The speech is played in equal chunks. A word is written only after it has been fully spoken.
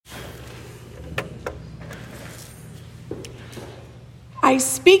I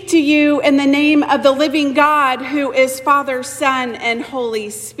speak to you in the name of the living God, who is Father, Son, and Holy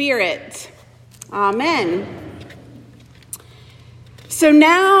Spirit. Amen. So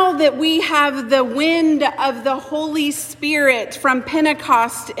now that we have the wind of the Holy Spirit from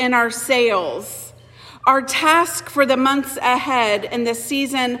Pentecost in our sails, our task for the months ahead in the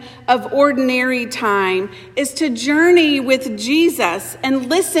season of ordinary time is to journey with Jesus and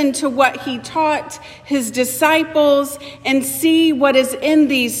listen to what he taught his disciples and see what is in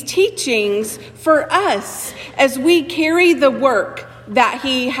these teachings for us as we carry the work that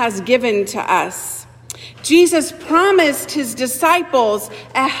he has given to us. Jesus promised his disciples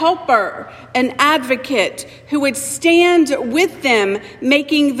a helper, an advocate who would stand with them,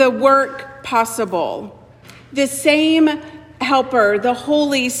 making the work possible. The same helper, the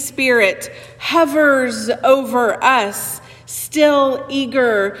Holy Spirit, hovers over us, still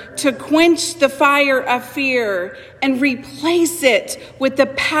eager to quench the fire of fear and replace it with the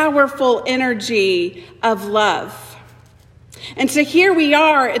powerful energy of love. And so here we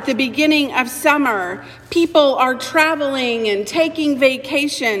are at the beginning of summer. People are traveling and taking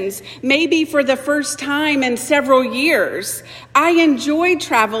vacations, maybe for the first time in several years. I enjoy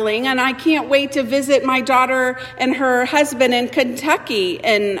traveling, and I can't wait to visit my daughter and her husband in Kentucky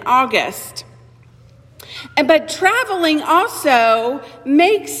in August. But traveling also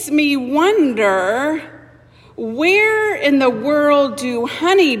makes me wonder, where in the world do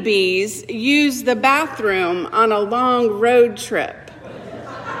honeybees use the bathroom on a long road trip?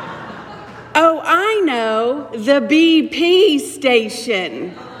 Oh, I know, the BP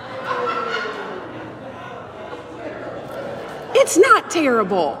station. It's not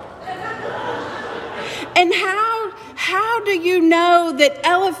terrible. And how do you know that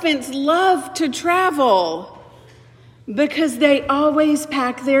elephants love to travel? Because they always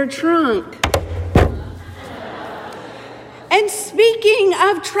pack their trunk. And speaking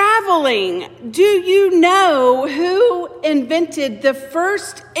of traveling, do you know who invented the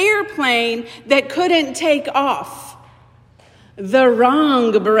first airplane that couldn't take off? The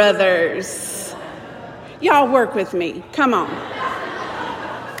Wrong brothers. Y'all work with me. Come on.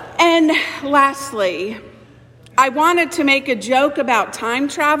 And lastly, I wanted to make a joke about time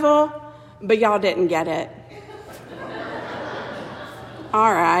travel, but y'all didn't get it.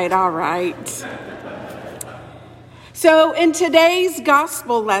 All right. So in today's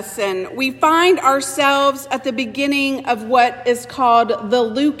gospel lesson, we find ourselves at the beginning of what is called the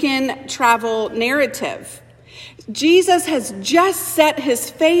Lucan travel narrative. Jesus has just set his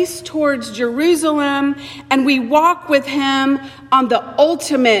face towards Jerusalem, and we walk with him on the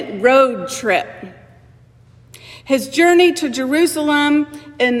ultimate road trip. His journey to Jerusalem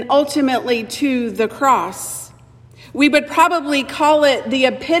and ultimately to the cross. We would probably call it the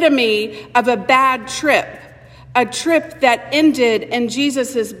epitome of a bad trip. A trip that ended in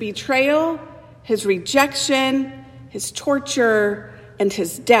Jesus' betrayal, his rejection, his torture, and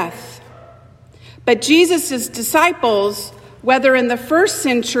his death. But Jesus' disciples, whether in the first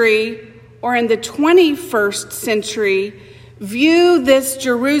century or in the 21st century, view this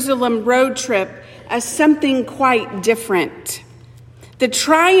Jerusalem road trip as something quite different. The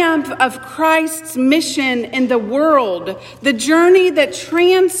triumph of Christ's mission in the world, the journey that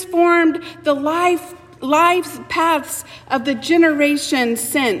transformed the life paths of the generation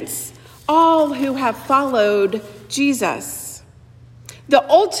since, all who have followed Jesus. The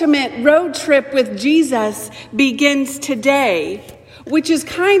ultimate road trip with Jesus begins today, which is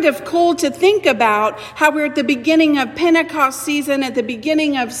kind of cool to think about, how we're at the beginning of Pentecost season, at the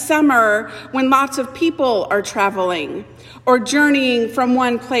beginning of summer, when lots of people are traveling or journeying from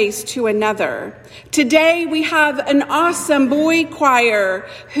one place to another. Today, we have an awesome boy choir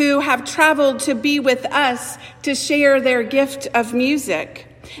who have traveled to be with us to share their gift of music.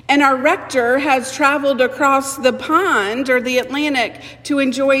 And our rector has traveled across the pond or the Atlantic to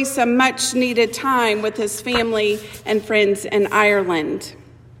enjoy some much needed time with his family and friends in Ireland.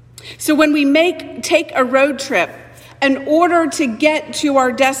 So when we take a road trip, in order to get to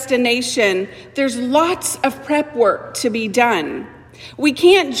our destination, there's lots of prep work to be done. We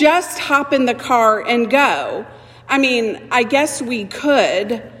can't just hop in the car and go. I mean, I guess we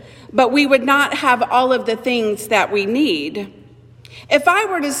could, but we would not have all of the things that we need. If I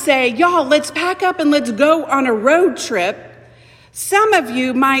were to say, y'all, let's pack up and let's go on a road trip, some of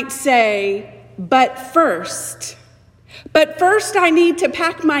you might say, but first I need to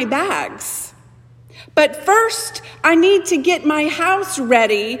pack my bags. But first, I need to get my house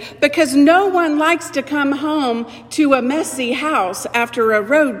ready because no one likes to come home to a messy house after a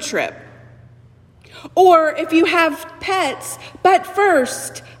road trip. Or if you have pets, but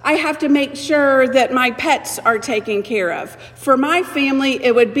first I have to make sure that my pets are taken care of. For my family,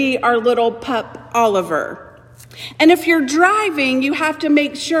 it would be our little pup, Oliver. And if you're driving, you have to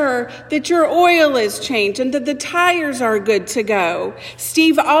make sure that your oil is changed and that the tires are good to go.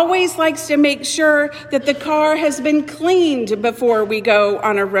 Steve always likes to make sure that the car has been cleaned before we go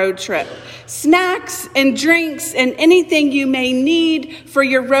on a road trip. Snacks and drinks and anything you may need for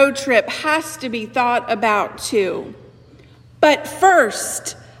your road trip has to be thought about too. But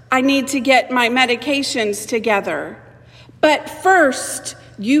first, I need to get my medications together. But first,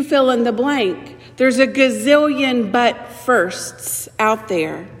 you fill in the blank. There's a gazillion but firsts out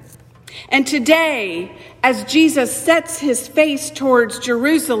there. And today, as Jesus sets his face towards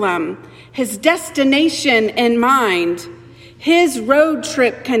Jerusalem, his destination in mind, his road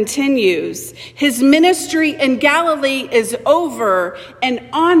trip continues. His ministry in Galilee is over, and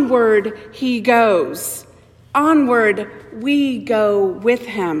onward he goes. Onward we go with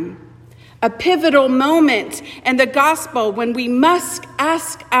him. A pivotal moment in the gospel when we must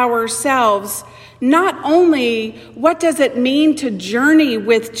ask ourselves, not only what does it mean to journey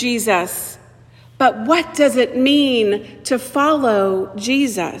with Jesus, but what does it mean to follow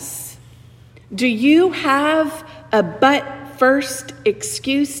Jesus? Do you have a but first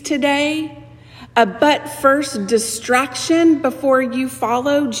excuse today? A but first distraction before you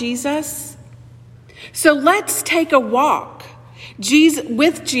follow Jesus? So let's take a walk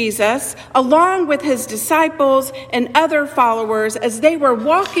with Jesus, along with his disciples and other followers as they were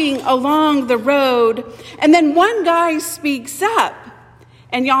walking along the road. And then one guy speaks up.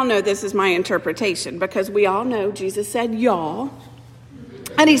 And y'all know this is my interpretation because we all know Jesus said y'all.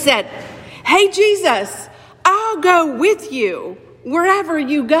 And he said, "Hey, Jesus, I'll go with you wherever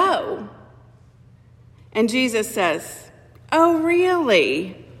you go." And Jesus says, "Oh,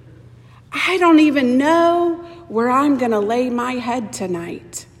 really? I don't even know where I'm going to lay my head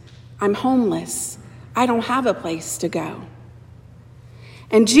tonight. I'm homeless. I don't have a place to go."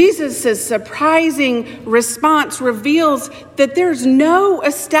 And Jesus' surprising response reveals that there's no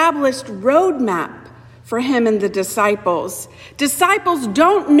established roadmap for him and the disciples. Disciples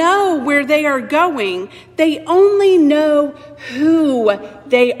don't know where they are going. They only know who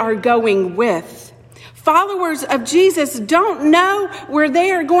they are going with. Followers of Jesus don't know where they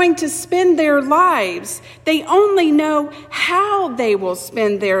are going to spend their lives. They only know how they will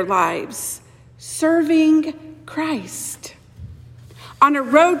spend their lives, serving Christ. On a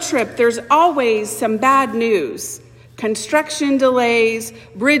road trip, there's always some bad news. Construction delays,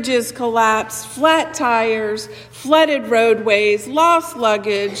 bridges collapse, flat tires, flooded roadways, lost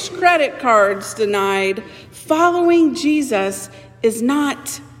luggage, credit cards denied. Following Jesus is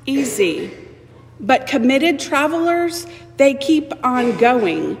not easy. But committed travelers, they keep on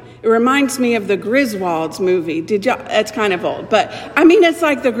going. It reminds me of the Griswolds movie. It's kind of old, but it's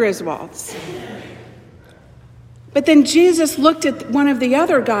like the Griswolds. But then Jesus looked at one of the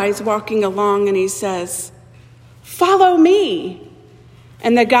other guys walking along and he says, "Follow me."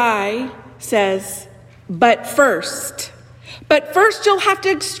 And the guy says, But first you'll have to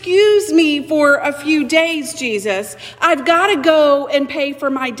excuse me for a few days, Jesus. I've got to go and pay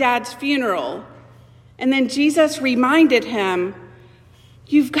for my dad's funeral." And then Jesus reminded him,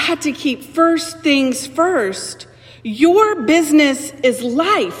 "You've got to keep first things first. Your business is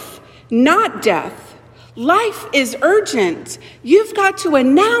life, not death. Life is urgent. You've got to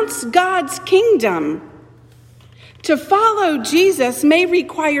announce God's kingdom." To follow Jesus may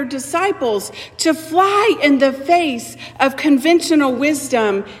require disciples to fly in the face of conventional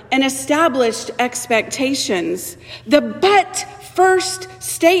wisdom and established expectations. The but first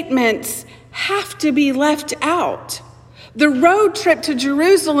statements have to be left out. The road trip to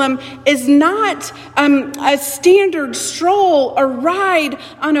Jerusalem is not a standard stroll or ride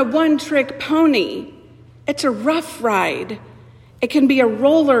on a one-trick pony. It's a rough ride. It can be a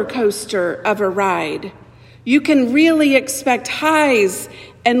roller coaster of a ride. You can really expect highs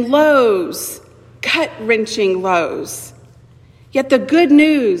and lows, gut-wrenching lows. Yet the good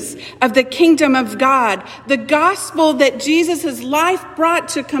news of the kingdom of God, the gospel that Jesus' life brought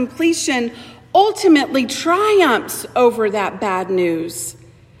to completion, ultimately triumphs over that bad news.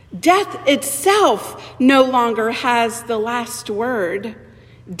 Death itself no longer has the last word.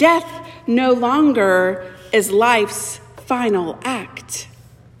 Death no longer is life's final act.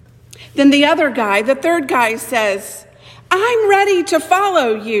 Then the third guy says, "I'm ready to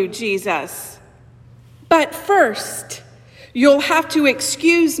follow you, Jesus. But first, you'll have to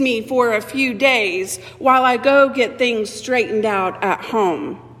excuse me for a few days while I go get things straightened out at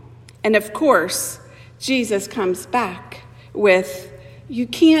home." And of course, Jesus comes back with, "You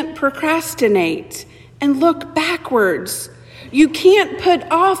can't procrastinate. and look backwards. You can't put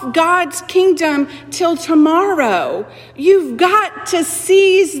off God's kingdom till tomorrow. You've got to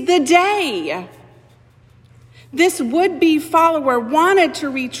seize the day. This would-be follower wanted to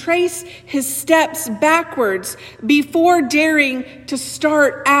retrace his steps backwards before daring to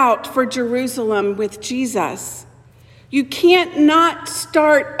start out for Jerusalem with Jesus. You can't not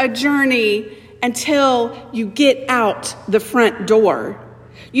start a journey until you get out the front door.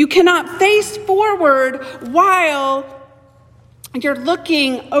 You cannot face forward while you're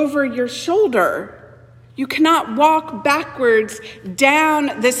looking over your shoulder. You cannot walk backwards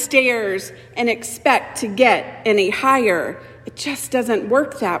down the stairs and expect to get any higher. It just doesn't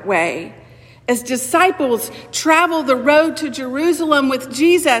work that way. As disciples travel the road to Jerusalem with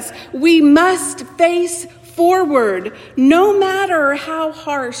Jesus, we must face forward, no matter how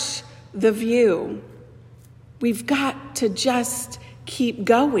harsh the view. We've got to just keep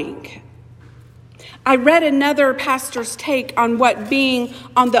going. I read another pastor's take on what being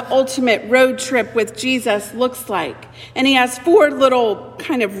on the ultimate road trip with Jesus looks like. And he has 4 little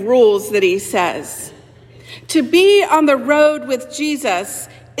kind of rules that he says. To be on the road with Jesus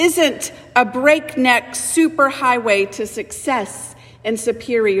isn't a breakneck superhighway to success and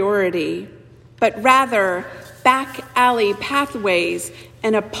superiority, but rather back alley pathways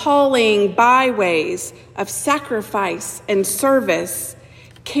and appalling byways of sacrifice and service,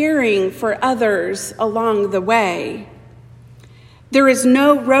 caring for others along the way. There is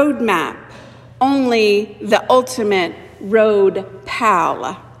no roadmap, only the ultimate road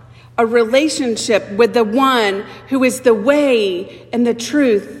pal, a relationship with the one who is the way and the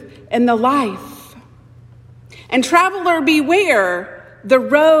truth and the life. And traveler beware, the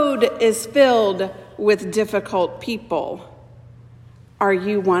road is filled with difficult people. Are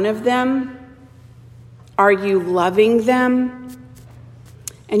you one of them? Are you loving them?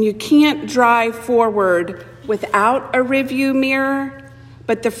 And you can't drive forward without a rearview mirror,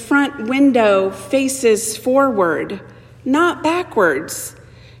 but the front window faces forward, not backwards.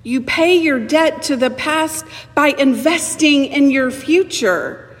 You pay your debt to the past by investing in your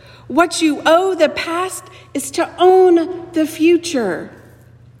future. What you owe the past is to own the future.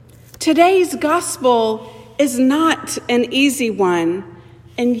 Today's gospel is not an easy one,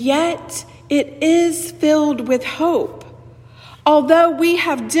 and yet it is filled with hope. Although we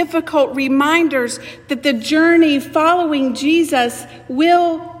have difficult reminders that the journey following Jesus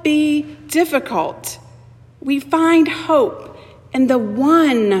will be difficult, we find hope in the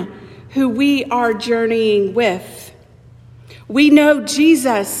one who we are journeying with. We know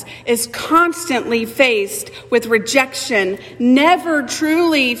Jesus is constantly faced with rejection, never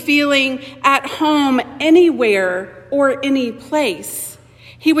truly feeling at home anywhere or any place.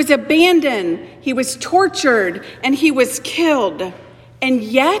 He was abandoned, he was tortured, and he was killed. And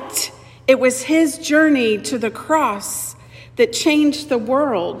yet, it was his journey to the cross that changed the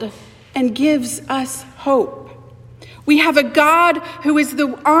world and gives us hope. We have a God who is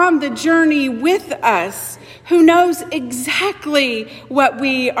on the journey with us, who knows exactly what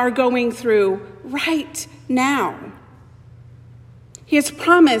we are going through right now. He has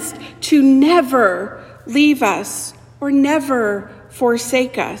promised to never leave us or never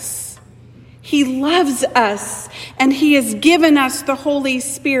forsake us. He loves us, and he has given us the Holy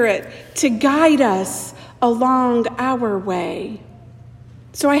Spirit to guide us along our way.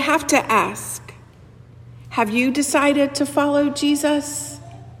 So I have to ask, have you decided to follow Jesus?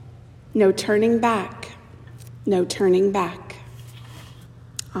 No turning back. No turning back.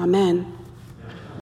 Amen.